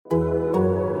Hey,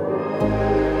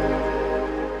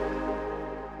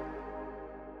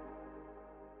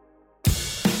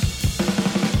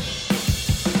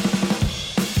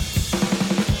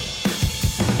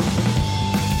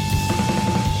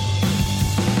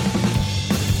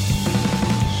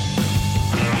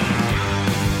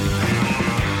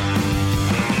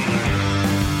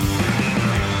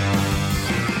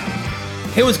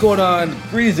 what's going on?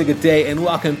 Greetings and good day, and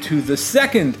welcome to the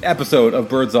second episode of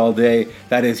Birds All Day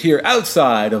that is here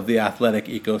outside of the athletic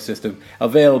ecosystem,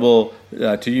 available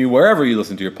to you wherever you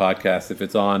listen to your podcast. If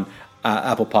it's on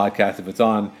Apple Podcasts, if it's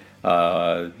on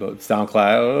SoundCloud,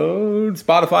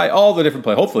 Spotify, all the different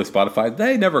places. Hopefully Spotify.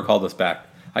 They never called us back.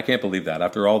 I can't believe that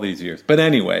after all these years. But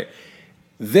anyway,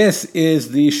 this is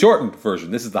the shortened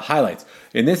version. This is the highlights.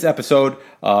 In this episode,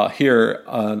 here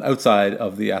on outside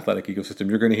of the athletic ecosystem,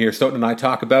 you're going to hear Stoughton and I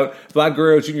talk about Vlad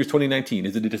Guerrero Jr.'s 2019.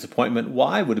 Is it a disappointment?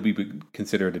 Why would it be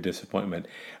considered a disappointment?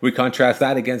 We contrast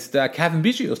that against Kevin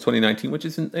Biggio's 2019, which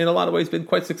has in a lot of ways been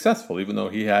quite successful, even though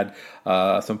he had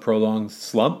some prolonged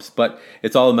slumps. But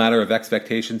it's all a matter of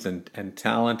expectations and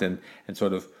talent and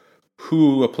sort of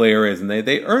who a player is. And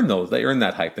they earn those. They earn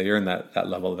that hype. They earn that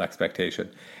level of expectation.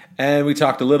 And we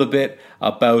talked a little bit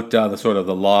about the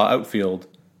outfield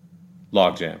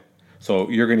logjam. So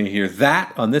you're going to hear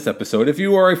that on this episode. If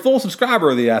you are a full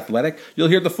subscriber of The Athletic, you'll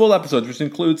hear the full episode, which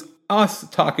includes us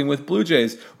talking with Blue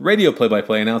Jays radio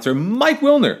play-by-play announcer Mike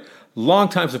Wilner,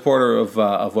 longtime supporter of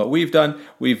what we've done.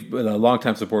 We've been a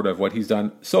longtime supporter of what he's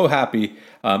done. So happy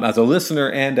as a listener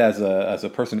and as a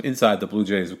person inside the Blue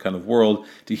Jays kind of world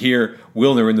to hear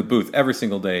Wilner in the booth every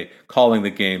single day calling the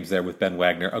games there with Ben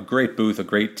Wagner. A great booth, a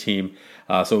great team.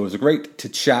 So it was great to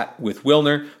chat with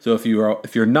Wilner. So if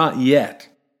you're not yet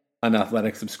an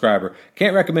Athletic subscriber,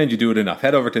 can't recommend you do it enough.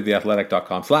 Head over to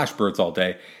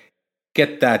theathletic.com/birdsallday.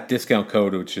 Get that discount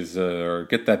code, which is, or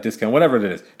get that discount, whatever it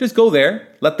is. Just go there.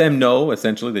 Let them know,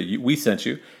 essentially, that we sent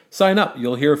you. Sign up.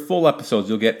 You'll hear full episodes.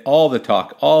 You'll get all the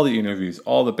talk, all the interviews,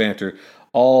 all the banter,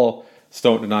 all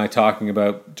Stoughton and I talking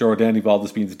about Jordan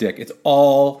Valdez-Bean's dick. It's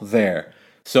all there.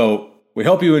 So we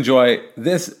hope you enjoy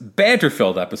this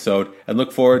banter-filled episode and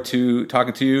look forward to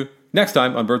talking to you next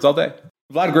time on Birds All Day.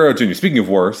 Vlad Guerrero Jr., speaking of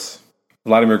worse,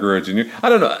 Vladimir Guerrero Jr., I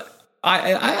don't know.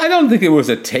 I don't think it was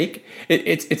a take.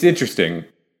 It's interesting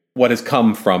what has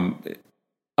come from.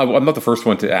 I'm not the first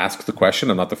one to ask the question.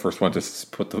 I'm not the first one to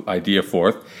put the idea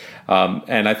forth,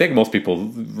 and I think most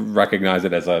people recognize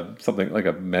it as something like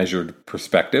a measured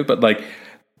perspective. But like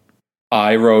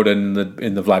I wrote in the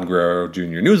Vlad Guerrero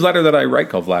Jr. newsletter that I write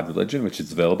called Vlad Religion, which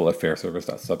is available at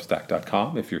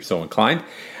fairservice.substack.com if you're so inclined.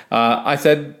 I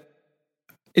said,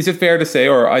 is it fair to say,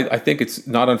 or I think it's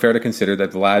not unfair to consider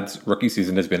that Vlad's rookie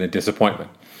season has been a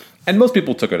disappointment? And most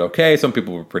people took it okay. Some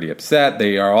people were pretty upset.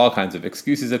 There are all kinds of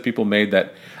excuses that people made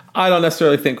that I don't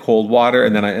necessarily think hold water.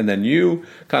 And then you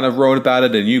kind of wrote about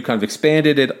it and you kind of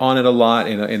expanded on it a lot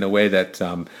in a way that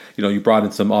you brought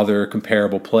in some other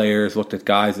comparable players, looked at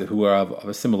guys who are of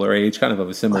a similar age, kind of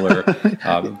a similar yeah,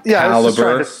 caliber. I was just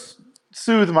trying to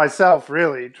soothe myself,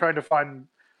 really, trying to find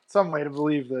some way to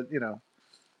believe that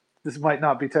this might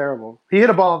not be terrible. He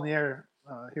hit a ball in the air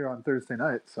here on Thursday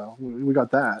night, so we got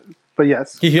that. But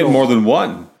yes, he hit more than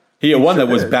one. He hit one that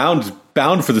was bound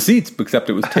for the seats, except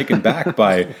it was taken back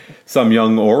by some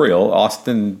young Oriole,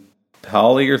 Austin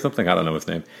Powley or something. I don't know his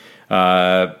name.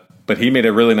 But he made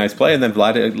a really nice play, and then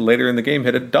Vlad later in the game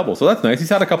hit a double. So that's nice. He's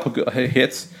had a couple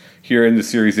hits here in the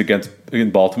series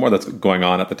in Baltimore. That's going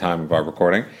on at the time of our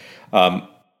recording.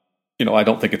 I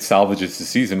don't think it salvages the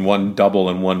season. One double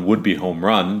and one would-be home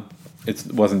run. It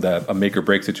wasn't a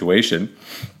make-or-break situation.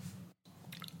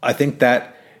 I think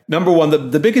that, number one,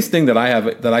 the biggest thing that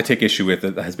I take issue with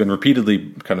that has been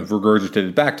repeatedly kind of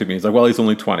regurgitated back to me is like, well, he's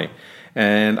only 20.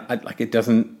 And it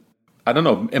doesn't, I don't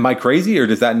know, am I crazy, or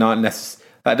does that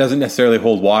that doesn't necessarily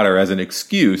hold water as an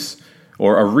excuse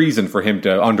or a reason for him to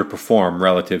underperform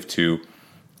relative to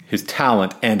his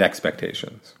talent and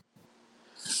expectations?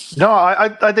 No,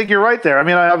 I think you're right there. I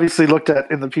mean, I obviously looked at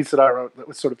in the piece that I wrote that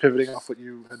was sort of pivoting off what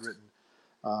you had written.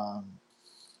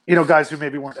 Guys who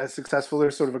maybe weren't as successful.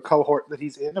 There's sort of a cohort that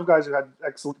he's in of guys who had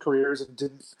excellent careers and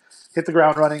didn't hit the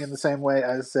ground running in the same way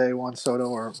as, say, Juan Soto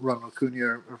or Ronald Acuna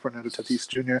or Fernando Tatis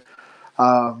Jr.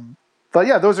 But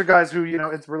yeah, those are guys who,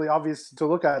 it's really obvious to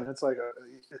look at. And it's like,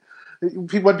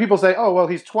 when people say, oh, well,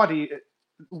 he's 20,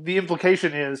 the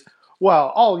implication is,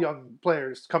 well, all young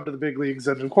players come to the big leagues,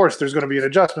 and of course there's going to be an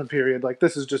adjustment period. Like,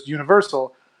 this is just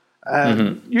universal.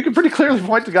 And you can pretty clearly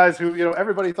point to guys who,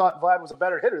 everybody thought Vlad was a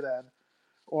better hitter than,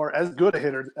 or as good a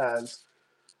hitter as.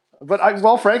 But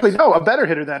frankly, no, a better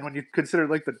hitter than when you consider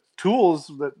like the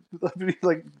tools that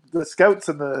like the scouts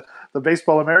and the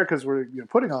Baseball Americas were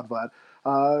putting on Vlad,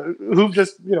 who've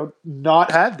just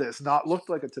not had this, not looked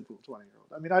like a typical 20-year-old.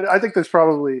 I mean, I think there's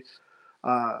probably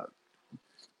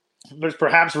there's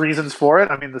perhaps reasons for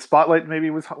it. I mean, the spotlight maybe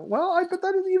was but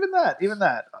that even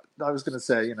that I was going to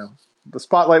say the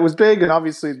spotlight was big, and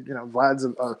obviously Vlad's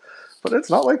but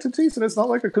it's not like Tatis and it's not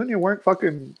like Acuna weren't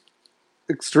fucking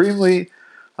extremely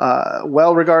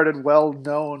well-regarded,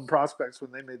 well-known prospects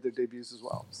when they made their debuts as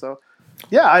well. So,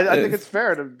 yeah, I think it's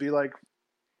fair to be like,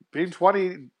 being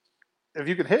 20, if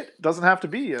you can hit, doesn't have to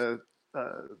be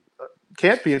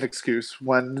can't be an excuse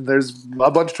when there's a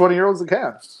bunch of 20-year-olds that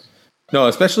can. No,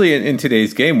 especially in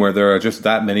today's game where there are just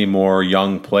that many more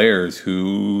young players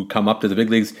who come up to the big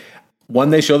leagues.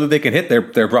 When they show that they can hit,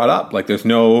 they're brought up. Like, there's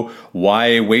no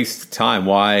why waste time,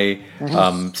 why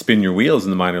spin your wheels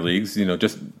in the minor leagues.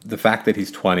 Just the fact that he's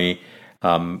 20,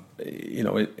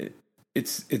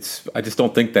 it's. I just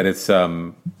don't think that it's.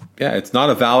 It's not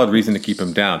a valid reason to keep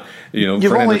him down.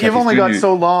 You've only got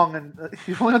so long, and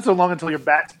you've only got so long until your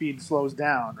bat speed slows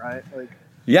down, right? Like.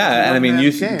 Yeah, and I mean,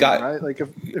 you got right? Like if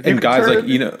and guys like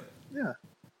yeah.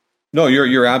 No,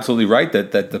 you're absolutely right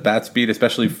that the bat speed,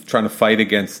 especially trying to fight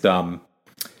against the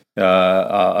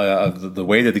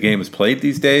way that the game is played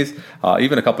these days.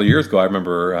 Even a couple of years ago, I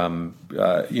remember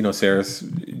Saris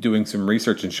doing some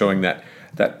research and showing that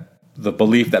the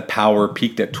belief that power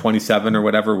peaked at 27 or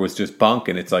whatever was just bunk,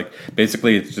 and it's like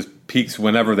basically it just peaks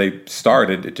whenever they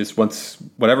started. It just once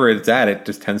whatever it's at, it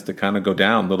just tends to kind of go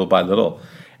down little by little,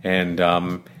 and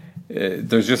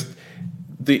there's just.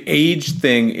 The age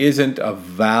thing isn't a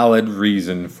valid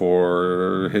reason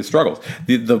for his struggles.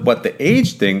 What the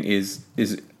age thing is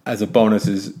as a bonus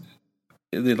is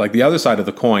like the other side of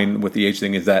the coin with the age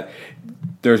thing is that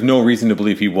there's no reason to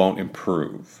believe he won't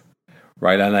improve,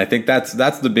 right? And I think that's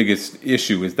the biggest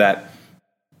issue is that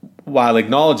while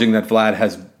acknowledging that Vlad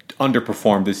has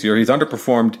underperformed this year, he's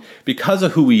underperformed because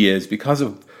of who he is, because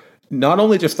of not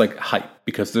only just like hype,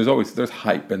 because there's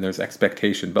hype and there's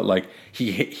expectation, but like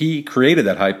he created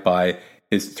that hype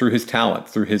through his talent,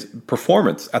 through his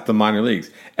performance at the minor leagues,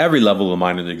 every level of the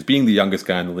minor leagues, being the youngest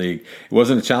guy in the league. It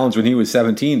wasn't a challenge when he was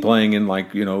 17 playing in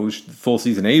full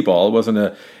season A ball. It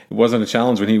wasn't a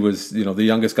challenge when he was the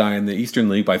youngest guy in the Eastern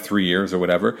League by 3 years or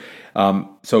whatever.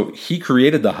 So he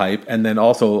created the hype, and then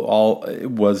also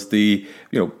was the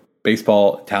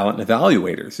baseball talent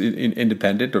evaluators,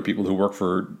 independent or people who work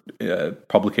for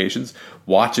publications,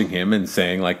 watching him and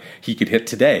saying like he could hit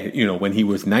today, when he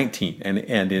was 19 and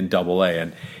in Double A,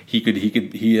 and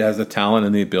he has the talent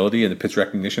and the ability and the pitch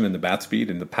recognition and the bat speed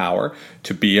and the power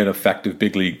to be an effective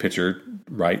big league pitcher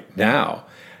right now.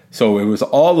 So it was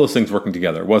all those things working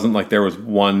together. It wasn't like there was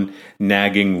one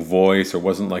nagging voice, or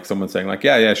wasn't like someone saying like,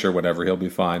 yeah, sure, whatever, he'll be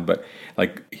fine. But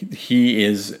like he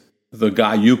is the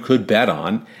guy you could bet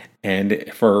on.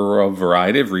 And for a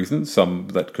variety of reasons, some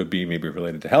that could be maybe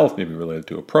related to health, maybe related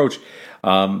to approach,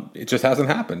 it just hasn't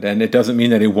happened. And it doesn't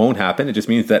mean that it won't happen. It just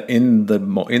means that in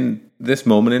this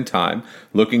moment in time,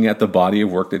 looking at the body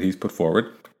of work that he's put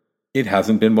forward, it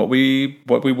hasn't been what we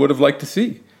would have liked to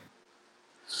see.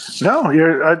 No,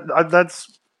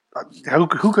 that's who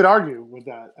could argue with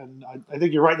that? And I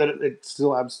think you're right that it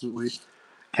still absolutely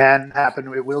can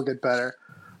happen. It will get better.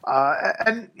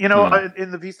 In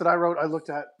the piece that I wrote, I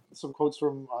looked at some quotes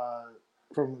from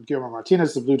Guillermo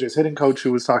Martinez, the Blue Jays hitting coach,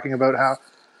 who was talking about how,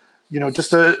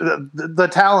 just the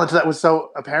talent that was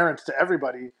so apparent to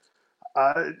everybody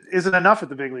isn't enough at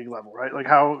the big league level, right? Like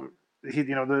how he,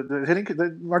 the hitting.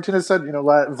 Martinez said,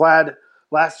 Vlad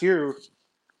last year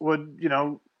would,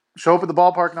 show up at the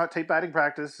ballpark, not take batting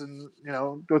practice, and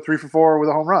go 3 for 4 with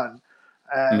a home run,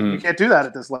 and you can't do that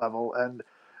at this level. And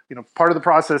part of the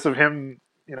process of him,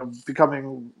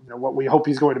 becoming what we hope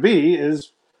he's going to be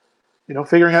is,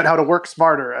 figuring out how to work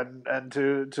smarter and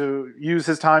to use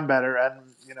his time better. And,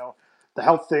 the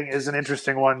health thing is an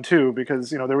interesting one too, because,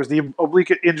 there was the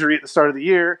oblique injury at the start of the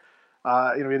year. He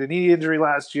had a knee injury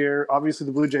last year. Obviously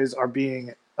the Blue Jays are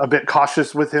being a bit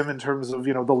cautious with him in terms of,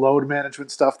 the load management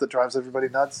stuff that drives everybody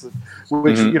nuts,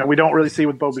 which, we don't really see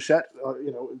with Bo Bichette,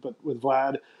 but with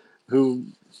Vlad, who,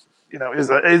 is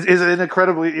an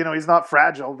incredibly, he's not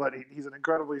fragile, but he's an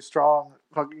incredibly strong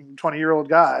fucking 20-year-old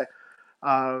guy.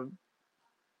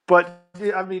 But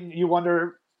I mean, you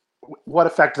wonder what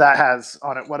effect that has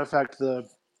on it. What effect the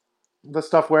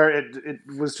stuff where it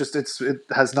was just it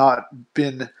has not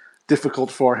been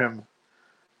difficult for him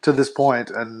to this point,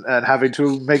 and having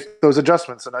to make those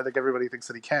adjustments. And I think everybody thinks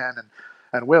that he can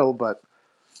and will. But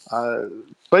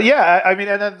yeah, I mean,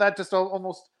 and then that just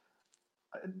almost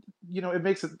it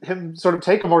makes him sort of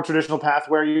take a more traditional path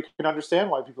where you can understand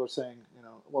why people are saying,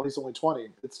 well, he's only 20.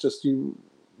 It's just you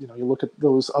look at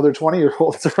those other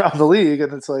 20-year-olds around the league,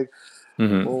 and it's like,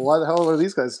 well, why the hell are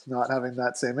these guys not having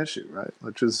that same issue, right?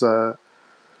 Which is,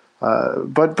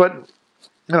 but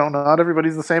not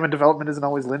everybody's the same, and development isn't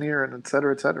always linear, and et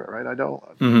cetera, right? I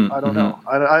don't know.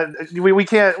 We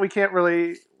can't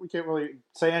really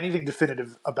say anything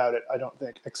definitive about it. I don't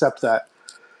think, except that,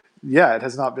 it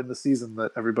has not been the season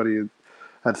that everybody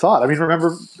had thought. I mean,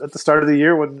 remember at the start of the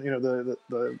year when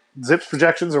the Zips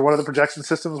projections or one of the projection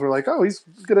systems were like, oh, he's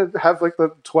gonna have like the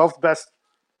 12th best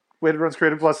weighted runs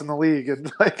created plus in the league,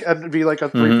 and be like a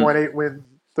 3.8 win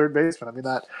third baseman. I mean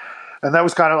that. And that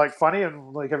was kind of like funny,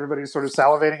 and like everybody's sort of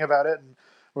salivating about it. And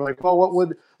we're like, well, what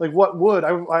would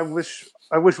I wish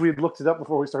we had looked it up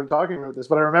before we started talking about this.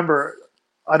 But I remember,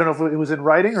 I don't know if it was in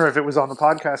writing or if it was on the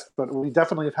podcast, but we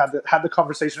definitely have had the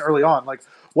conversation early on. Like,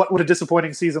 what would a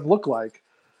disappointing season look like?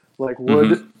 Like,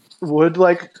 would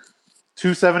like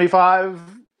 275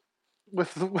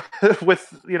 with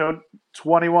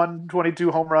 21,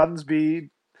 22 home runs be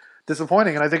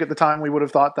disappointing? And I think at the time we would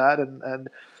have thought that, and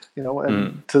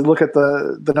to look at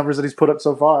the numbers that he's put up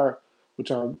so far,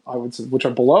 which are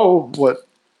below what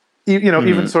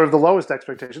even sort of the lowest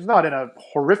expectations, not in a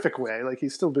horrific way. Like,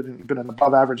 he's still been an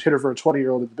above average hitter for a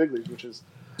 20-year-old in the big leagues, which is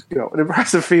an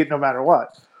impressive feat no matter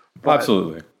what. But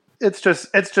absolutely, it's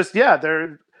just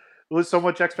there was so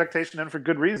much expectation, and for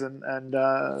good reason, and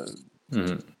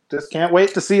just can't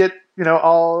wait to see it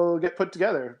all get put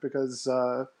together, because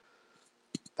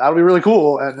that'll be really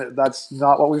cool, and that's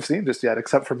not what we've seen just yet,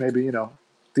 except for maybe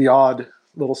the odd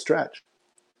little stretch.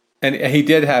 And he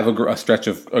did have a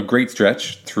great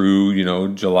stretch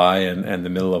through July and the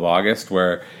middle of August,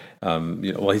 where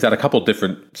he's had a couple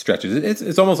different stretches.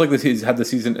 It's almost like this. He's had the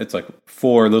season. It's like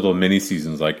 4 little mini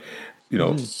seasons, like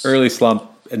early slump,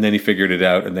 and then he figured it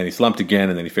out, and then he slumped again,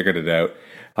 and then he figured it out.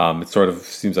 It sort of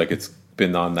seems like it's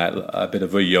been on that a bit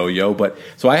of a yo-yo. But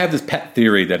so I have this pet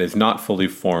theory that is not fully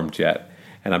formed yet,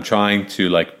 and I'm trying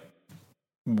to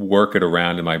work it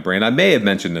around in my brain. I may have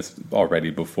mentioned this already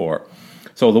before.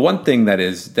 So the one thing that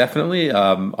is definitely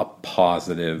a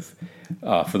positive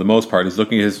for the most part is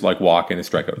looking at his walk and his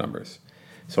strikeout numbers.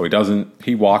 So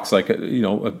he walks like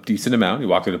a decent amount. He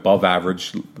walks at above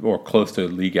average or close to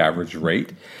league average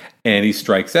rate, and he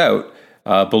strikes out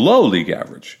below league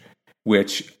average,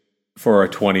 which for a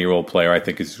 20-year-old player I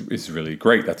think is really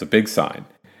great. That's a big sign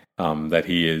that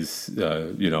he is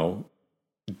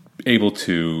able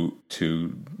to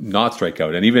not strike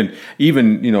out. And even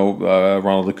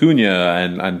Ronald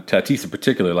Acuna and Tatis in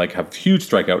particular have huge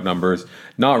strikeout numbers,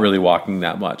 not really walking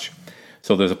that much.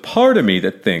 So there's a part of me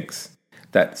that thinks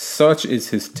that such is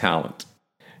his talent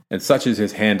and such is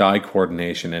his hand-eye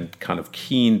coordination and kind of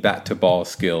keen bat-to-ball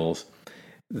skills,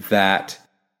 that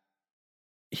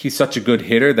he's such a good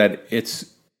hitter that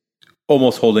it's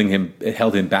almost held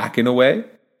him back in a way,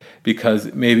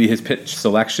 because maybe his pitch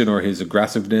selection or his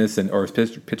aggressiveness or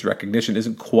his pitch recognition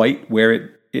isn't quite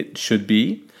where it should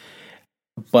be.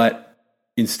 But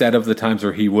instead of the times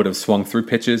where he would have swung through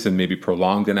pitches and maybe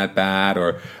prolonged an at bat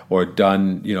or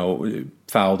done,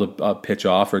 fouled a pitch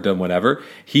off or done whatever,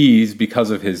 he's,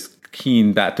 because of his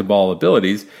keen bat to ball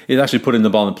abilities, is actually putting the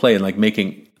ball in play and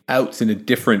making outs in a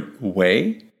different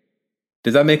way.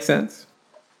 Does that make sense?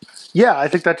 Yeah, I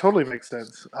think that totally makes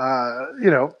sense.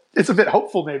 It's a bit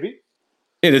hopeful, maybe.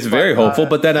 It is very hopeful,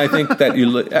 but then I think that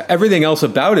everything else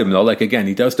about him, though, again,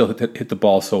 he does still hit the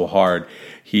ball so hard.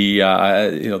 He,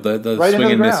 the right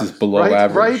swing and miss is below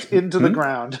average. Right into the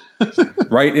ground.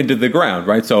 Right into the ground,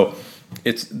 right? So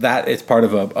it's part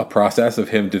of a process of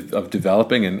him of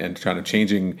developing and trying to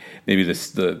changing maybe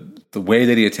the way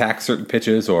that he attacks certain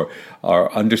pitches or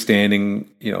understanding.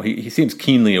 He seems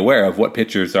keenly aware of what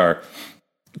pitchers are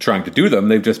trying to do them.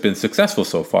 They've just been successful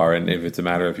so far, and if it's a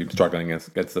matter of you struggling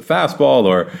against the fastball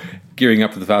or gearing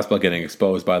up to the fastball, getting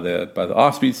exposed by the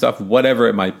off-speed stuff, whatever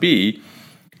it might be,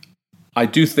 I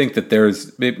do think that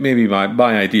there's maybe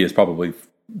my idea is probably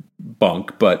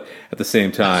bunk, but at the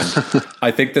same time,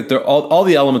 I think that all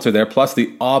the elements are there, plus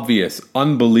the obvious,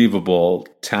 unbelievable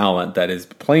talent that is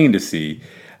plain to see.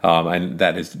 And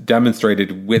that is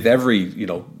demonstrated with every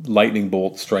lightning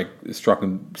bolt struck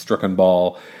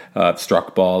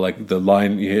ball, like the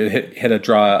line hit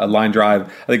a line drive.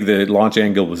 I think the launch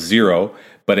angle was 0,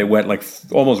 but it went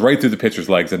almost right through the pitcher's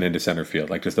legs and into center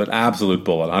field, just an absolute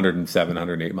bullet, 107,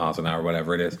 108 miles an hour,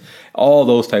 whatever it is. All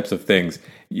those types of things.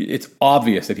 It's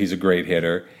obvious that he's a great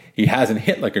hitter. He hasn't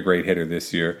hit like a great hitter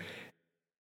this year,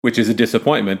 which is a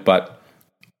disappointment. But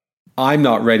I'm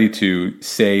not ready to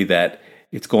say that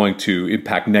it's going to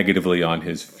impact negatively on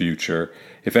his future.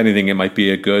 If anything, it might be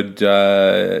a good,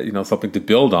 something to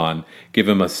build on, give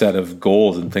him a set of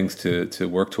goals and things to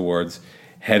work towards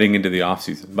heading into the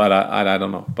offseason. But I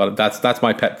don't know. But that's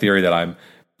my pet theory that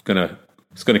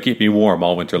it's gonna keep me warm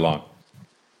all winter long.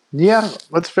 Yeah,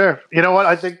 that's fair. You know what?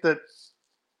 I think that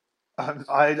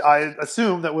I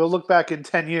assume that we'll look back in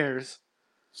 10 years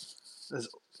as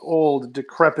old,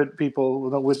 decrepit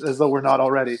people, as though we're not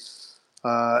already.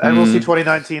 And we'll see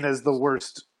 2019 as the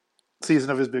worst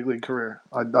season of his big league career.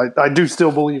 I do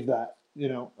still believe that.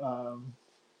 You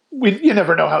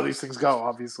never know how these things go,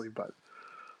 obviously, but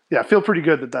yeah, I feel pretty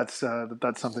good that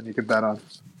that's something you could bet on.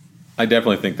 I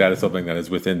definitely think that is something that is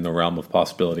within the realm of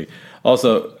possibility.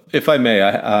 Also, if I may,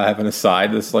 I have an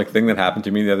aside. This thing that happened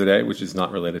to me the other day, which is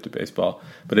not related to baseball,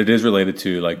 but it is related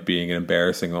to being an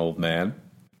embarrassing old man.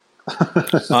 And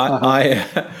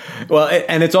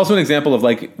it's also an example of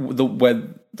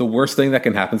when the worst thing that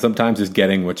can happen sometimes is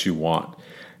getting what you want.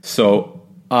 So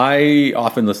I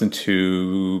often listen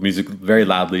to music very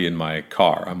loudly in my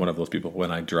car. I'm one of those people.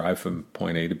 When I drive from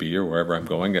point A to B or wherever I'm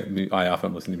going, I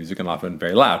often listen to music, and often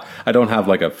very loud. I don't have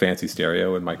a fancy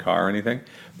stereo in my car or anything,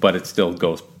 but it still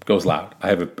goes loud. I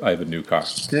have a new car.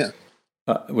 Yeah.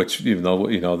 Which, even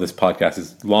though this podcast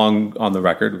is long on the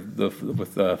record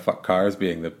with fuck cars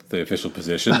being the official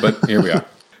position, but here we are.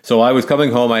 So I was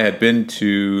coming home. I had been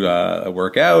to a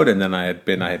workout, and then I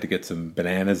had to get some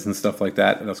bananas and stuff like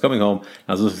that. And I was coming home, and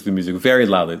I was listening to music very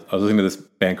loudly. I was listening to this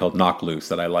band called Knock Loose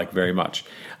that I like very much.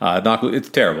 It's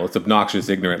terrible. It's obnoxious,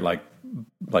 ignorant, like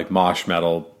mosh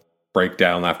metal,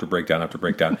 breakdown after breakdown after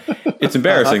breakdown. It's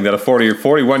embarrassing that a 40 or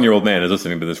 41-year-old man is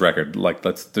listening to this record.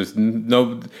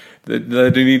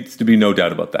 There needs to be no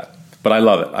doubt about that. But I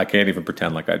love it. I can't even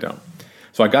pretend like I don't.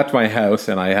 So I got to my house,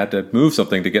 and I had to move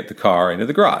something to get the car into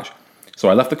the garage. So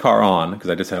I left the car on because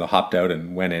I just had hopped out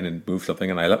and went in and moved something,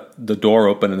 and I left the door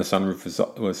open, and the sunroof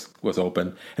was open,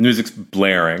 and the music's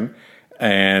blaring,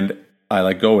 and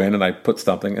I go in and I put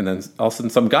something, and then all of a sudden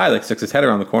some guy sticks his head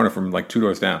around the corner from 2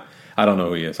 doors down. I don't know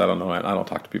who he is. I don't know. I don't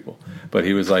talk to people. But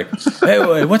he was like,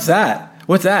 "Hey, what's that?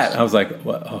 What's that?" I was like,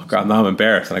 "Oh God, now I'm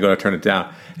embarrassed." And I go to turn it down.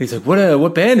 And he's like,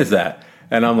 "What band is that?"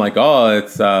 And I'm like, "Oh,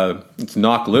 it's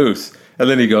Knock Loose." And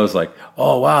then he goes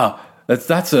 "Oh wow,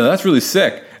 that's really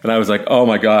sick." And I was like, "Oh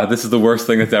my God, this is the worst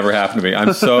thing that's ever happened to me."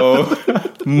 I'm so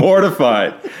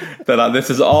mortified that this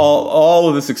is all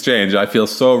of this exchange. I feel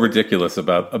so ridiculous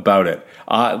about it.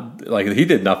 He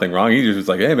did nothing wrong. He just was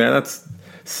like, "Hey man, that's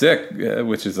sick,"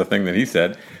 which is the thing that he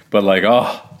said. But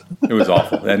it was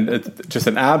awful. And it's just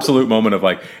an absolute moment of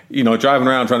driving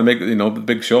around trying to make a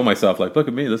big show of myself. Look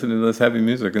at me listening to this heavy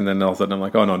music, and then all of a sudden I'm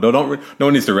like, oh no, no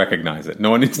one needs to recognize it. No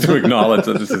one needs to acknowledge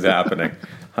that this is happening.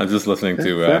 I'm just listening to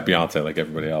Beyonce like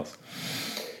everybody else.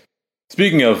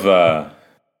 Speaking of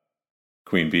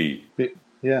Queen Bee,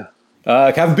 yeah,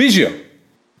 Kevin Biggio,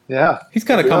 yeah, he's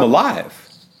kind of come alive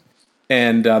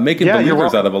and making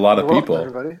believers out of a lot of people.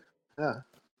 Everybody. Yeah.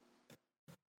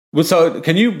 Well, so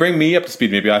can you bring me up to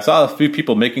speed? Maybe I saw a few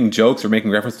people making jokes or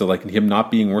making reference to him not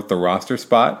being worth the roster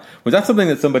spot. Was that something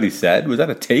that somebody said? Was that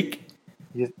a take?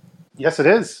 Yes, it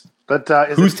is. But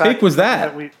whose take was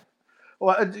that?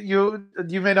 You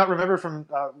may not remember from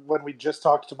when we just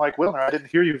talked to Mike Wilner. I didn't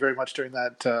hear you very much during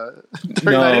that that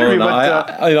interview. No,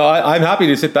 I'm happy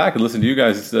to sit back and listen to you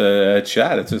guys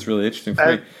chat. It's just really interesting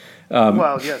for me.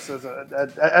 Well, yes,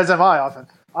 as am I often.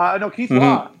 No,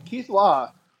 Keith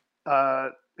Law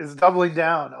is doubling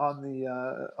down on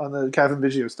the Kevin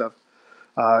Biggio stuff.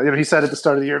 He said at the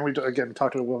start of the year, and we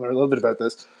talked to Wilner a little bit about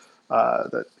this,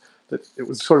 that it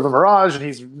was sort of a mirage, and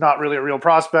he's not really a real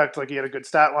prospect. He had a good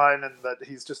stat line, and that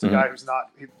he's just a guy who's not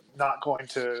going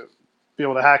to be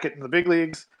able to hack it in the big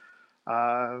leagues.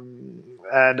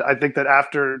 And I think that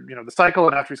after the cycle,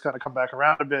 and after he's kind of come back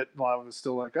around a bit, Law was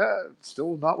still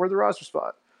still not worth the roster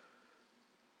spot.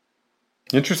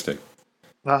 Interesting.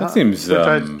 That seems.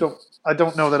 I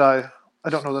don't know that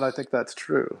I think that's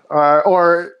true.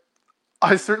 Or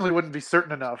I certainly wouldn't be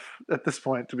certain enough at this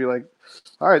point to be like,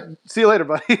 all right, see you later,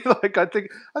 buddy. I think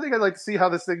I'd like to see how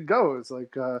this thing goes.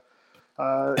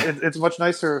 It's much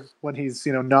nicer when he's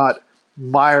not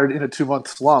mired in a 2-month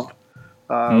slump,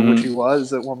 which he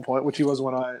was at one point. Which he was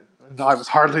when I was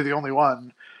hardly the only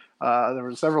one. There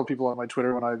were several people on my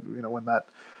Twitter when that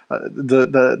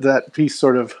that piece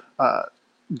sort of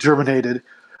germinated,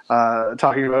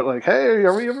 talking about hey,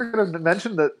 are we ever going to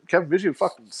mention that Kevin Biggio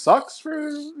fucking sucks for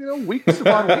weeks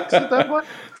upon weeks at that point?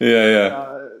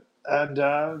 Yeah.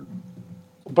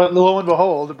 But lo and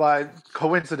behold, by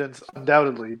coincidence,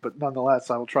 undoubtedly, but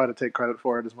nonetheless, I will try to take credit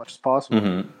for it as much as possible.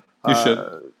 Mm-hmm. You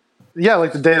should. Yeah,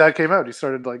 the day that came out, he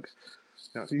started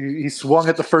He swung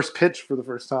at the first pitch for the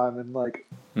first time in like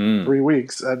 3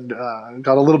 weeks and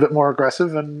got a little bit more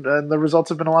aggressive, and the results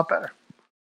have been a lot better.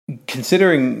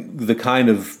 Considering the kind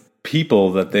of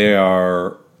people that they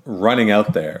are running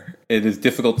out there, it is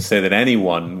difficult to say that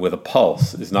anyone with a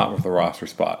pulse is not worth a roster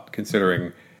spot,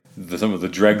 considering some of the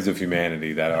dregs of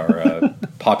humanity that are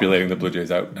populating the Blue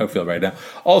Jays outfield right now.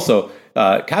 Also,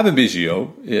 Cavan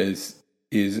Biggio is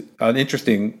an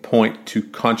interesting point to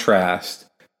contrast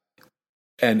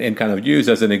and kind of use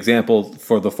as an example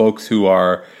for the folks who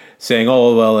are saying,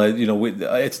 "Oh, well,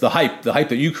 it's the hype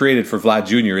that you created for Vlad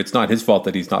Jr. It's not his fault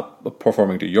that he's not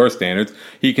performing to your standards.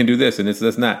 He can do this and it's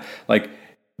this and that." Like,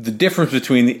 the difference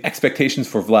between the expectations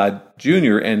for Vlad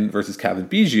Jr. and versus Cavan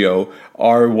Biggio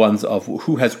are ones of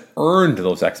who has earned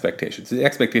those expectations. The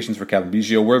expectations for Cavan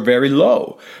Biggio were very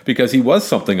low because he was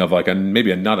something of like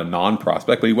not a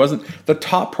non-prospect, but he wasn't the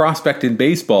top prospect in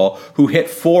baseball who hit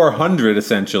 400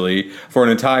 essentially for an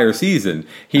entire season.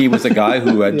 He was a guy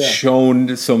who had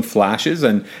shown some flashes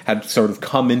and had sort of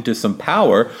come into some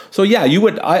power. So yeah,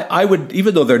 I would,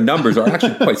 even though their numbers are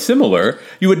actually quite similar,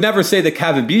 you would never say that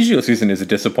Cavan Biggio's season is a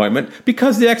disappointment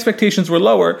because the expectations were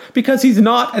lower, because he's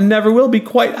not and never will be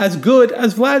quite as good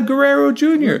as Vlad Guerrero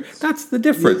Jr. That's the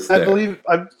difference. I believe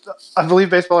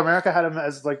Baseball America had him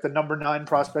as like the number 9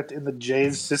 prospect in the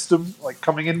Jays system, like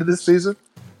coming into this season,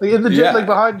 like in the like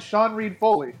behind Sean Reed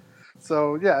Foley.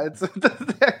 So yeah, it's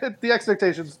the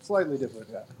expectations slightly different.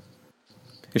 Yeah.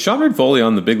 Is Sean Reed Foley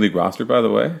on the big league roster, by the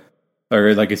way,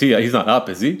 or like is he? He's not up,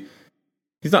 is he?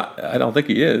 He's not. I don't think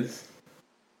he is.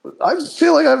 I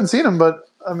feel like I haven't seen him, but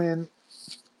I mean,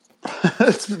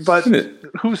 who's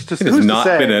to say?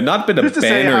 Not been a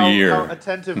banner year. How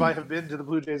attentive I have been to the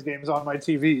Blue Jays games on my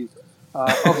TV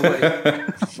of late.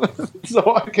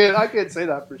 So I can't say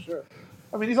that for sure.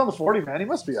 I mean, he's on the 40 man. He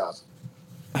must be up.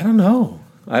 I don't know.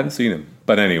 I haven't seen him,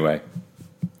 but anyway,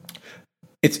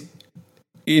 what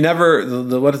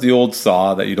is the old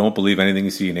saw that you don't believe anything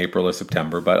you see in April or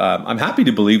September? But I'm happy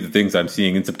to believe the things I'm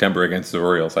seeing in September against the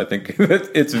Orioles. I think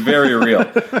it's very real.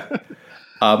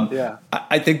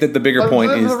 I think that the bigger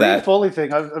point is that Reed Foley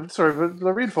thing. I'm sorry, but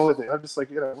the Reed Foley thing. I'm just like,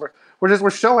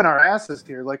 we're showing our asses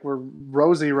here, like we're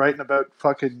Rosie writing about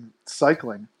fucking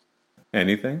cycling.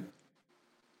 Anything.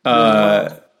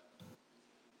 I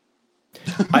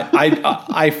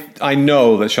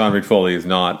know that Sean Reed Foley is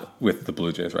not with the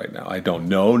Blue Jays right now. I don't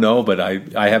know, but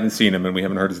I haven't seen him and we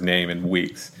haven't heard his name in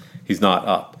weeks. He's not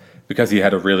up because he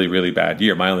had a really, really bad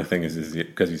year. My only thing is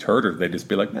because he's hurt, or they just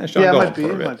be like, "Nah, Sean, go home for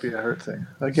a bit." It might be a hurt thing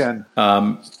again.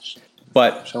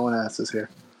 But showing asses here.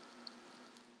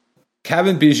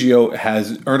 Cavan Biggio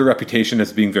has earned a reputation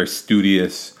as being very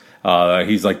studious.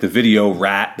 He's like the video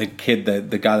rat, the kid,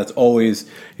 the guy that's always,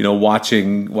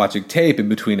 watching tape in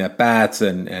between at bats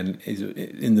and is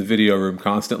in the video room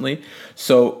constantly.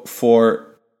 So for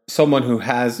someone who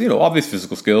has, obvious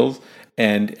physical skills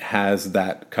and has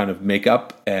that kind of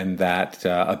makeup and that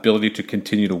ability to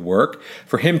continue to work,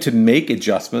 for him to make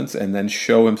adjustments and then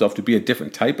show himself to be a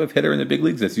different type of hitter in the big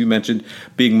leagues, as you mentioned,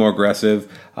 being more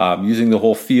aggressive, using the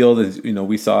whole field. As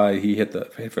we saw he hit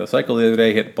for the cycle the other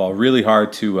day, hit the ball really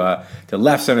hard to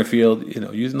left center field,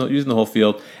 using the whole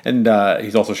field. And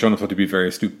he's also shown himself to be a very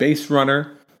astute base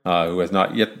runner who has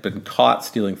not yet been caught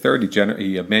stealing third.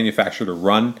 He manufactured a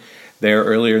run there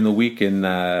earlier in the week in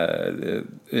a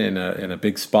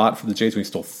big spot for the Jays when he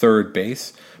stole third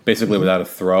base, basically without a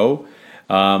throw.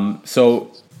 I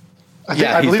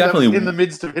believe definitely in the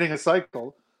midst of hitting a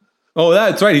cycle. Oh,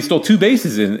 that's right. He stole 2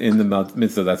 bases in the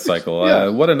midst of that cycle.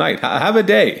 What a night! Have a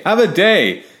day,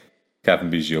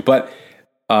 Cavan Biggio. But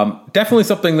definitely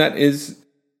something that is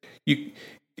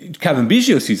Cavan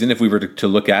Biggio's season. If we were to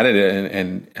look at it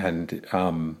and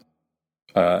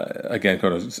again,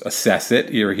 kind of assess it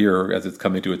here as it's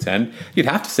coming to its end, you'd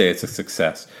have to say it's a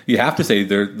success. You have to say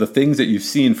the things that you've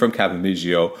seen from Cavan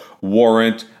Biggio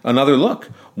warrant another look,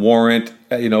 warrant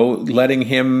letting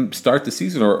him start the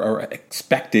season or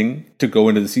expecting to go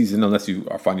into the season, unless you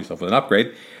find yourself with an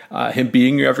upgrade, him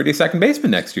being your everyday second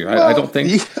baseman next year. I don't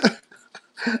think.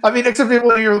 I mean, except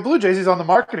when you're the Blue Jays, he's on the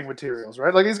marketing materials,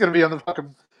 right? Like he's going to be on the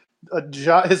fucking.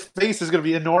 His face is going to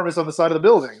be enormous on the side of the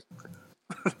building.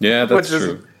 Yeah, that's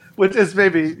true. Which is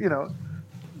maybe,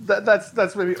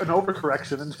 that's maybe an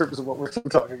overcorrection in terms of what we're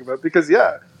talking about. Because,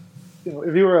 if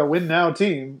you were a win now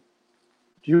team,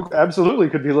 you absolutely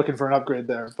could be looking for an upgrade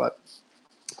there. But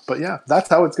yeah, that's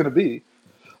how it's going to be.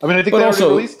 I mean, I think they already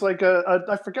released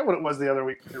I forget what it was the other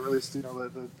week. They released,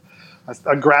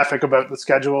 a graphic about the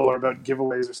schedule or about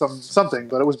giveaways or something.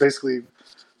 But it was basically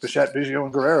Bichette, Biggio,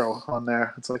 and Guerrero on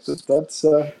there. It's like that's.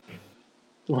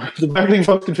 The marketing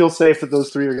folks can feel safe that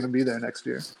those 3 are going to be there next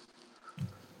year.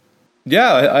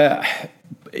 Yeah,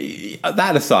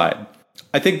 that aside,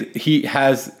 I think he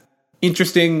has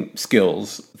interesting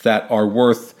skills that are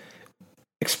worth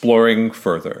exploring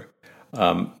further.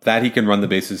 That he can run the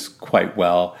bases quite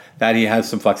well. That he has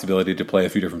some flexibility to play a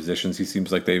few different positions. He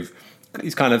seems like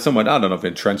he's kind of somewhat, I don't know if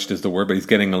entrenched is the word, but he's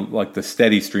getting like the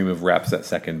steady stream of reps at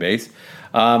second base.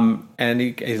 And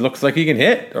he looks like he can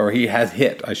hit, or he has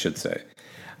hit, I should say.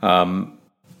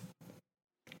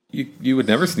 You would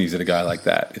never sneeze at a guy like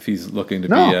that if he's looking to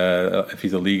be if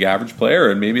he's a league average player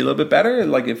and maybe a little bit better.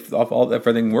 Like if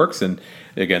everything works, and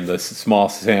again the small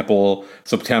sample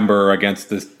September against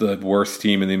the worst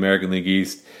team in the American League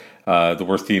East, the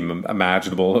worst team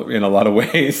imaginable in a lot of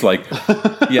ways. Like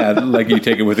like you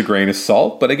take it with a grain of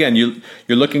salt. But again, you're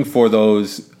looking for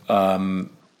those the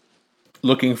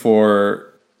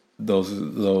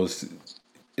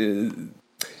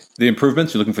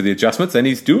improvements. You're looking for the adjustments, and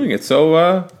he's doing it.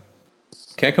 So.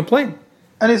 Can't complain.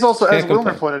 And he's also, as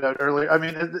Wilmer pointed out earlier, I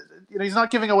mean, he's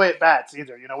not giving away at bats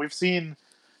either. We've seen,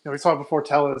 we saw before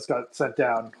Tellez got sent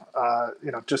down,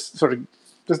 just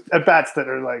at bats that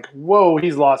are like, whoa,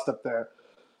 he's lost up there.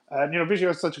 And, Biggio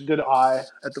has such a good eye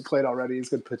at the plate already. He's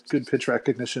got good pitch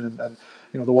recognition, and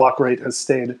the walk rate has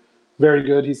stayed very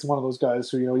good. He's one of those guys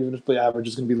who, even if the average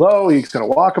is going to be low, he's going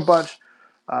to walk a bunch.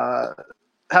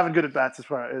 Having good at bats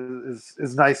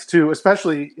is nice too,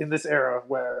 especially in this era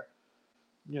where,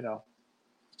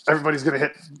 everybody's going to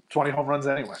hit 20 home runs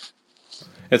anyway.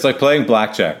 It's like playing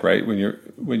blackjack, right? When you're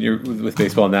with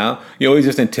baseball now, you always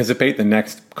just anticipate the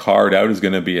next card out is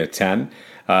going to be a 10.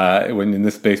 When in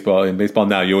baseball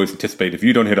now, you always anticipate if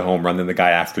you don't hit a home run, then the guy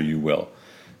after you will.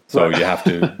 So you have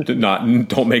to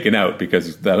don't make an out,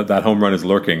 because that home run is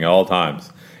lurking at all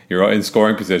times. You're in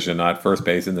scoring position, not first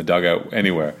base, in the dugout,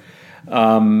 anywhere.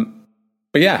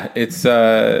 But yeah, it's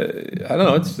I don't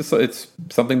know. It's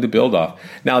something to build off.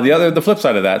 Now the flip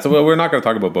side of that. So we're not going to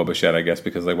talk about Bo Bichette, I guess,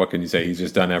 because what can you say? He's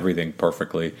just done everything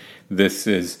perfectly. This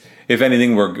is, if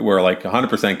anything, we're like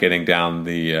 100% getting down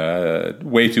the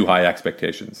way too high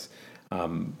expectations.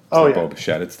 Bo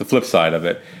Bichette. It's the flip side of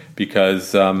it,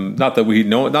 because not that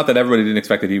everybody didn't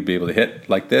expect that he'd be able to hit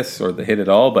like this or hit at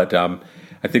all, but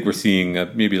I think we're seeing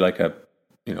maybe like a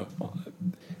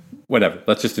whatever.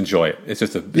 Let's just enjoy it. It's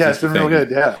just it's been real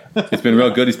good. Yeah, it's been real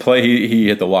good. He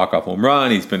hit the walk-off home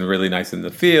run. He's been really nice in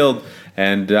the field,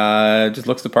 and just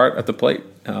looks the part at the plate.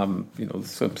 Some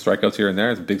strikeouts here and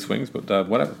there, some big swings, but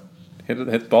whatever. Hit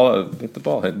the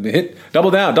ball. Hit double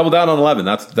down on 11.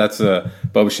 That's Bo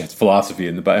Bichette's philosophy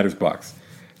in the batter's box.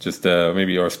 Just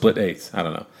maybe, or split eights. I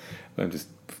don't know. I'm just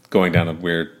going down a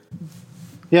weird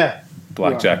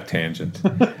blackjack tangent.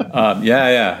 I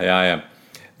am.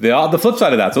 The flip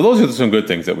side of that. So those are some good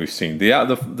things that we've seen.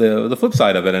 The flip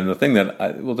side of it, and the thing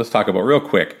that we'll just talk about real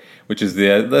quick, which is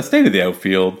the state of the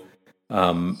outfield.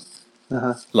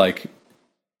 Like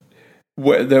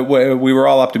where we were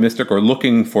all optimistic or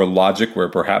looking for logic, where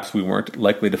perhaps we weren't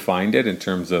likely to find it in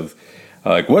terms of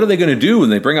what are they going to do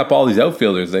when they bring up all these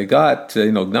outfielders? They got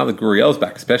now that Gurriel's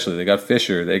back, especially they got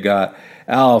Fisher, they got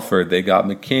Alford, they got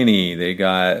McKinney, they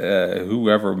got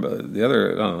whoever the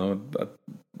other, I don't know.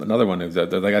 Another one who's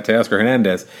out there. They got Teoscar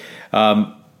Hernandez.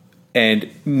 And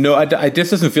no, it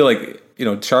just doesn't feel like,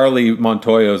 Charlie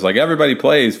Montoyo's like everybody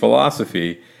plays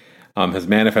philosophy has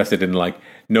manifested in like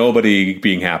nobody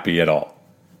being happy at all.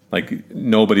 Like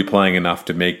nobody playing enough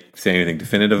to say anything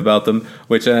definitive about them,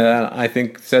 which I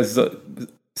think says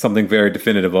something very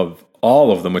definitive of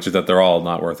all of them, which is that they're all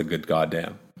not worth a good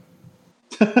goddamn.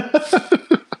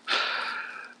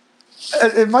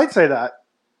 It might say that.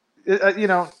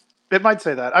 It might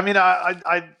say that. I mean,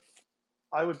 I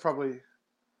would probably,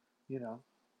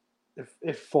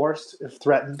 if forced, if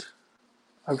threatened,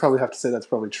 I would probably have to say that's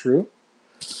probably true.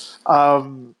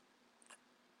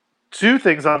 Two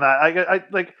things on that. I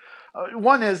like.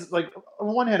 One is like,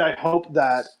 on one hand, I hope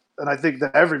that, and I think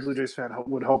that every Blue Jays fan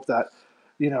would hope that,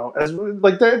 as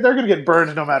like they're going to get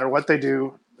burned no matter what they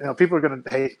do. People are going to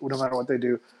hate no matter what they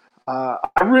do. I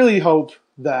really hope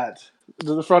that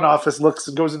the front office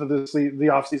goes into the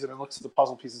off season and looks at the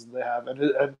puzzle pieces that they have,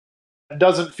 and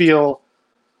doesn't feel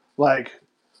like,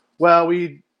 well,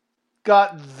 we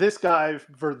got this guy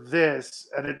for this,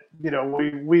 and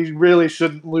we really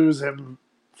shouldn't lose him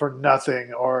for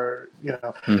nothing, or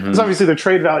because obviously the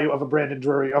trade value of a Brandon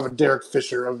Drury, of a Derek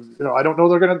Fisher, I don't know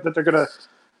that they're gonna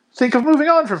think of moving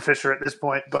on from Fisher at this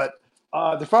point, but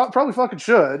they probably fucking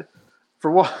should. For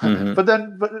one, but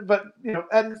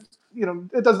and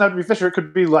it doesn't have to be Fisher. It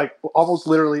could be like almost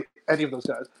literally any of those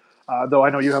guys. Though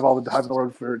I know you have all the time in the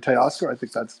world for Teoscar. I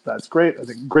think that's great. I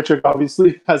think Grichuk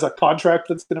obviously has a contract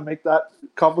that's going to make that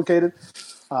complicated.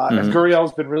 And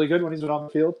Gurriel's been really good when he's been on the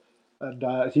field.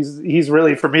 And he's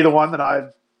really, for me, the one that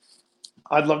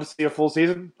I'd love to see a full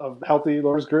season of healthy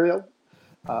Lourdes Gurriel.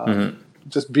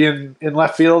 Just being in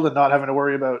left field and not having to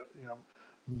worry about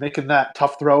making that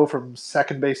tough throw from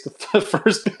second base to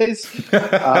first base. I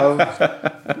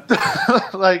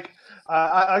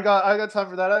got time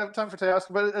for that. I have time for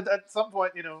Teoscar, but at some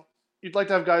point, you'd like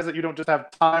to have guys that you don't just have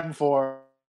time for.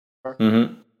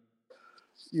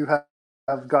 You have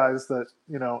guys that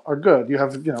are good. You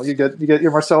have you get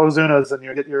your Marcelo Zunas and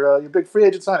you get your big free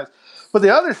agent signings. But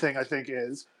the other thing I think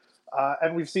is,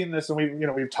 and we've seen this, and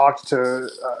we've talked to.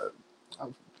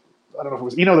 I don't know if it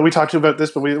was that we talked to about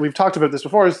this, but we've talked about this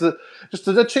before. Is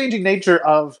the changing nature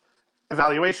of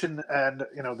evaluation, and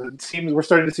the teams, we're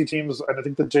starting to see teams, and I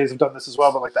think the Jays have done this as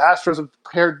well. But like the Astros have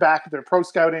pared back their pro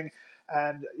scouting,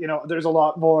 and there's a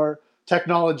lot more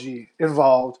technology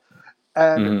involved.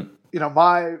 And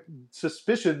my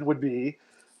suspicion would be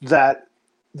that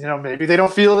maybe they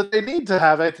don't feel that they need to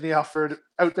have Anthony Alford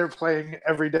out there playing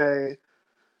every day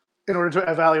in order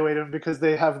to evaluate him, because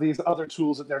they have these other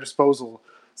tools at their disposal.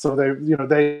 So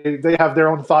they have their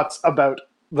own thoughts about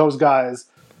those guys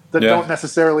that don't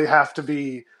necessarily have to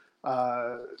be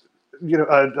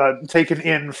taken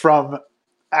in from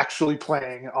actually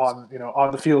playing on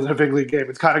the field in a big league game.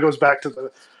 It kind of goes back to the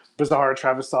bizarre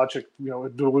Travis Sawchik,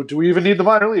 do we even need the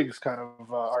minor leagues kind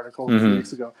of article a few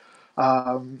weeks ago.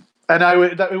 And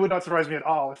it would not surprise me at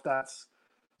all if that's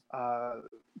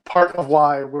part of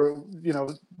why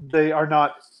they are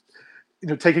not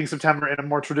taking September in a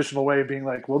more traditional way, being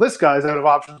like, well, this guy's out of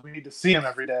options, we need to see him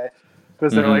every day,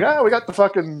 because they're like, we got the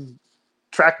fucking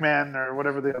TrackMan or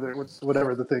whatever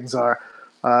the things are.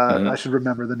 I should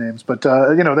remember the names, but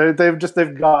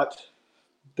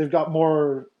they've got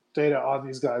more data on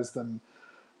these guys than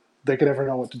they could ever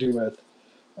know what to do with,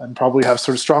 and probably have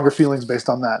sort of stronger feelings based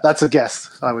on that. That's a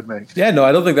guess I would make. Yeah, no,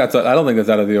 I don't think that's out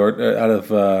of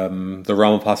the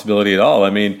realm of possibility at all.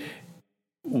 I mean,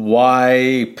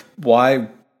 why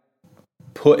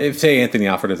put, if say Anthony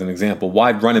Alford as an example,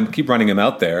 why keep running him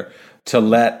out there to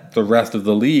let the rest of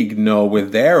the league know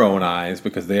with their own eyes,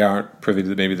 because they aren't privy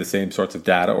to maybe the same sorts of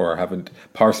data or haven't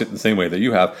parsed it in the same way that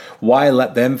you have? Why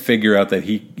let them figure out that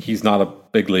he's not a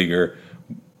big leaguer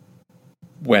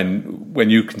when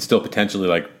you can still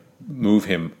potentially move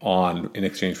him on in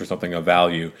exchange for something of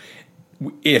value,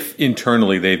 if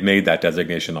internally they've made that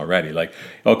designation already?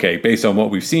 Okay, based on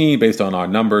what we've seen, based on our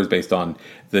numbers, based on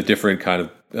the different kind of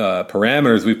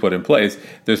parameters we've put in place,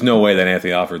 there's no way that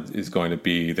Anthony Alford is going to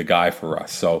be the guy for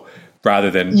us. So rather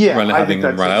than having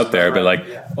him run out there,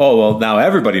 oh, well, now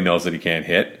everybody knows that he can't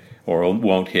hit or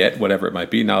won't hit, whatever it might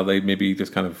be. Now they maybe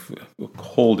just kind of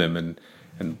hold him and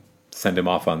send him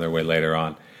off on their way later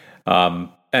on.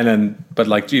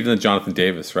 Even Jonathan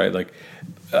Davis, right?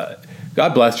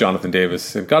 God bless Jonathan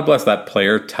Davis, and God bless that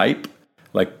player type,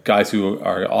 guys who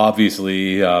are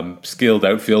obviously skilled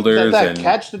outfielders. That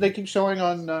catch that they keep showing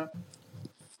on the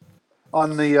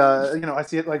I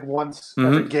see it once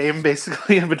every game,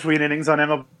 basically in between innings on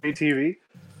MLB TV.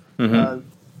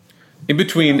 In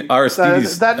between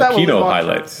Aristides Aquino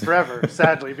highlights forever,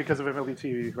 sadly, because of MLB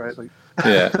TV, right?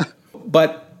 Yeah,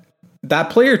 but that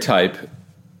player type,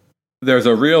 there's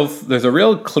a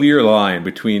real clear line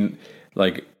between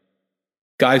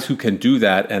guys who can do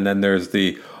that, and then there's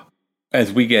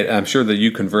I'm sure that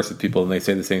you converse with people and they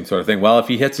say the same sort of thing. Well, if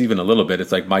he hits even a little bit,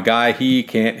 it's my guy, he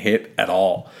can't hit at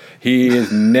all. He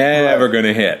is never going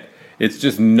to hit. It's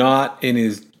just not in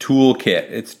his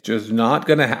toolkit. It's just not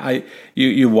going to.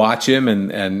 You watch him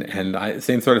and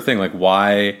same sort of thing.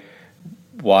 Why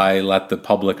let the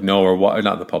public know, or why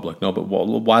not the public know, but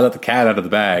why let the cat out of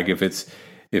the bag if it's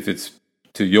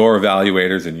to your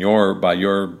evaluators and by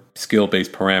your skill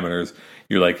based parameters?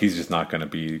 You're he's just not going to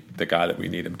be the guy that we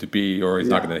need him to be, or he's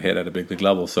not going to hit at a big league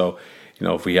level. So,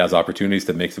 if he has opportunities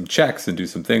to make some checks and do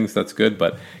some things, that's good.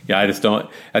 But yeah, I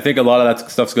think a lot of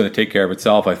that stuff's going to take care of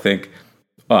itself. I think,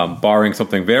 barring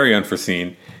something very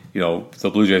unforeseen, the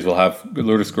Blue Jays will have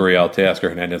Lourdes Gurriel, Teoscar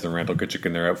Hernandez, and Randall Grichuk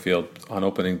in their outfield on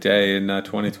opening day in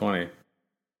 2020.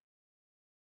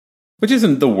 Which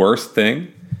isn't the worst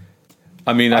thing.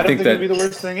 I mean, I think that it'd be the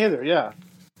worst thing either. Yeah.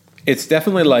 It's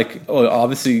definitely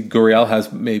obviously Gurriel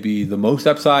has maybe the most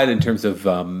upside in terms of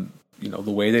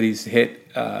the way that he's hit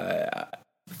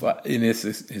in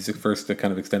his first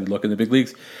kind of extended look in the big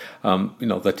leagues. The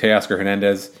Teoscar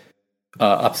Hernandez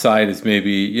upside is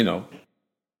maybe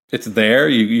it's there.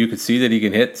 You could see that he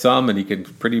can hit some, and he can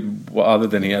other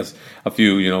than he has a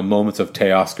few moments of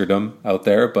Teoscardom out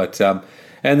there. But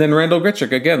and then Randall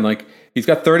Grichuk again, he's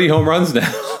got 30 home runs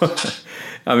now.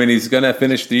 I mean, he's going to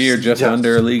finish the year just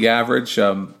under league average,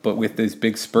 but with these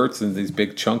big spurts and these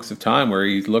big chunks of time where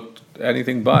he's looked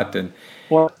anything but. And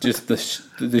just the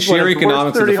sheer What,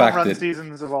 economics of the fact home run that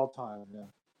seasons of all time. Yeah.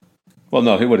 well,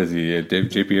 no, what is he?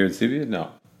 JP Arencibia?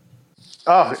 No.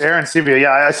 Oh, Arencibia.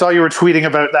 Yeah, I saw you were tweeting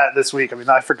about that this week. I mean,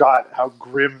 I forgot how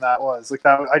grim that was. Like,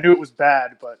 I knew it was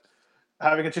bad, but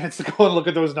having a chance to go and look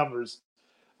at those numbers,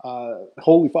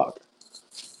 holy fuck.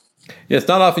 Yeah, it's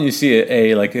not often you see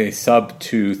a sub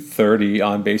 230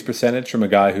 on base percentage from a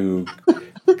guy who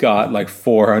got like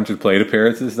 400 plate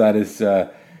appearances. That is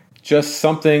just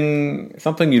something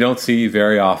you don't see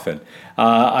very often.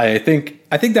 I think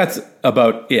that's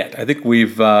about it. I think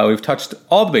we've touched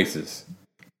all the bases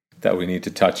that we need to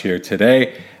touch here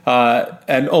today.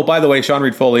 And by the way, Sean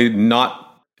Reid-Foley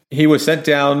he was sent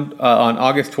down on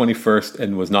August 21st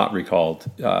and was not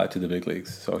recalled to the big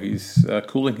leagues. So he's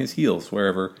cooling his heels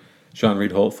wherever Sean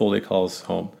Reid-Foley calls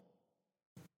home.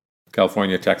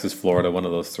 California, Texas, Florida, one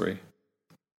of those three.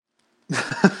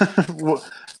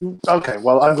 Okay,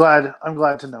 well, I'm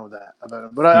glad to know that about him.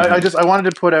 But I wanted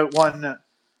to put out one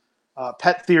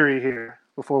pet theory here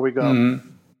before we go. Mm-hmm.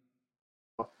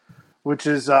 Which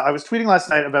is, I was tweeting last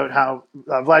night about how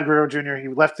Vlad Guerrero Jr., he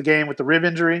left the game with the rib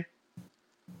injury.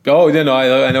 Oh, no,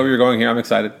 I know where you're going here. I'm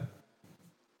excited.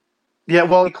 Yeah,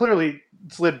 well, he clearly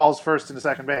slid balls first into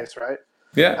second base, right?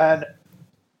 Yeah. And,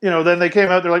 then they came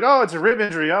out, they're like, oh, it's a rib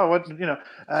injury. Oh, what, and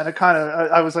it kind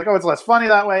of, I was like, oh, it's less funny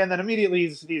that way. And then immediately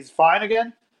he's fine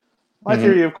again. My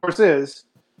theory, of course, is,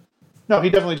 no, he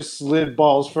definitely just slid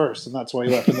balls first, and that's why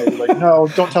he left. And they were like, no,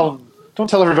 don't tell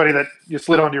everybody that you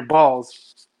slid on your balls.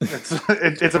 It's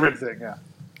a rib thing, yeah.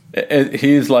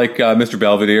 He's like Mr.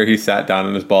 Belvedere. He sat down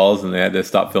on his balls, and they had to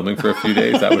stop filming for a few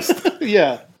days. That was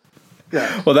yeah.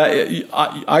 Well,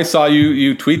 I saw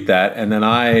you tweet that, and then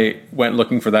I went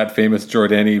looking for that famous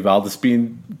Jordani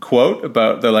Valdespin quote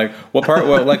about they're like, what part?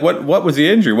 What was the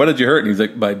injury? What did you hurt? And he's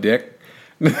like, my dick.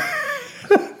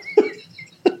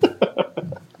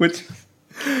 Which,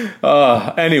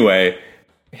 anyway.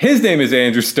 His name is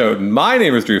Andrew Stoughton. My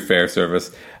name is Drew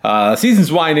Fairservice.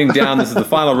 Season's winding down. This is the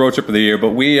final road trip of the year,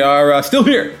 but we are still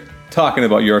here talking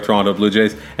about your Toronto Blue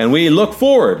Jays, and we look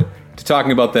forward to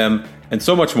talking about them and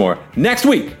so much more next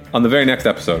week on the very next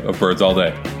episode of Birds All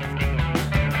Day.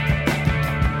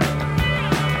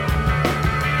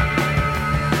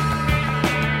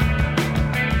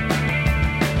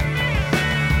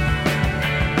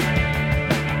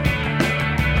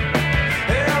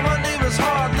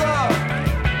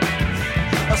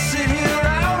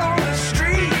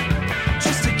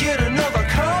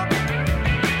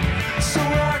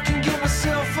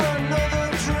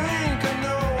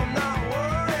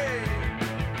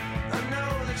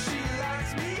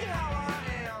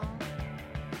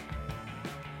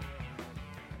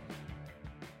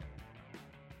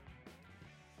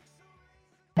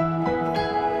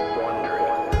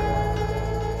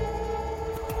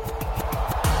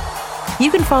 You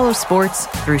can follow sports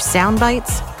through sound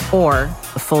bites or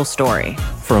the full story.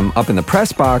 From up in the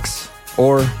press box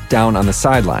or down on the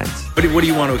sidelines. What do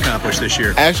you want to accomplish this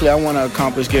year? Actually, I want to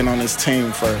accomplish getting on this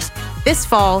team first. This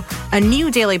fall, a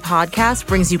new daily podcast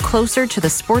brings you closer to the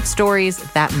sports stories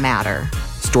that matter.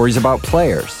 Stories about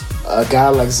players. A guy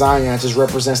like Zion just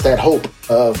represents that hope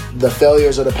of the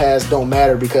failures of the past don't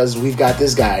matter because we've got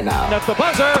this guy now. At the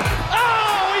buzzer.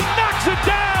 Oh, he knocks it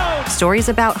down! Stories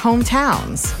about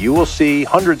hometowns. You will see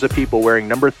hundreds of people wearing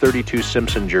number 32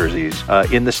 Simpson jerseys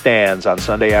in the stands on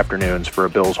Sunday afternoons for a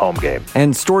Bills home game.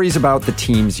 And stories about the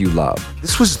teams you love.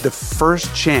 This was the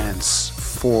first chance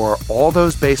for all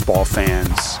those baseball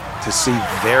fans to see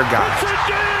their guys.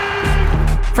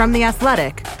 From The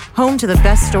Athletic, home to the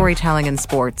best storytelling in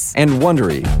sports. And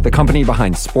Wondery, the company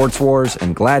behind Sports Wars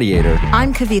and Gladiator.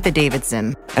 I'm Kavitha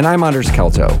Davidson. And I'm Anders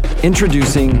Kelto.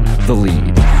 Introducing The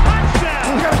Lead.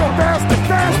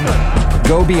 Faster!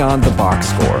 Go beyond the box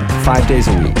score 5 days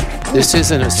a week. This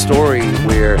isn't a story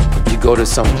where you go to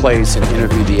some place and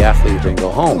interview the athlete and go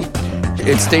home.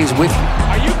 It stays with you.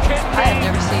 Are you kidding me? I have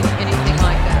never seen anything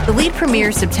like that. The Lead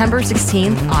premieres September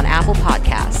 16th on Apple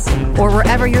Podcasts or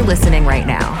wherever you're listening right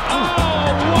now. Oh,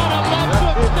 what a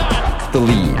month of that! The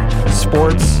Lead.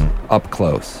 Sports up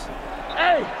close.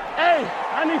 Hey,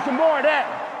 I need some more of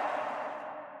that.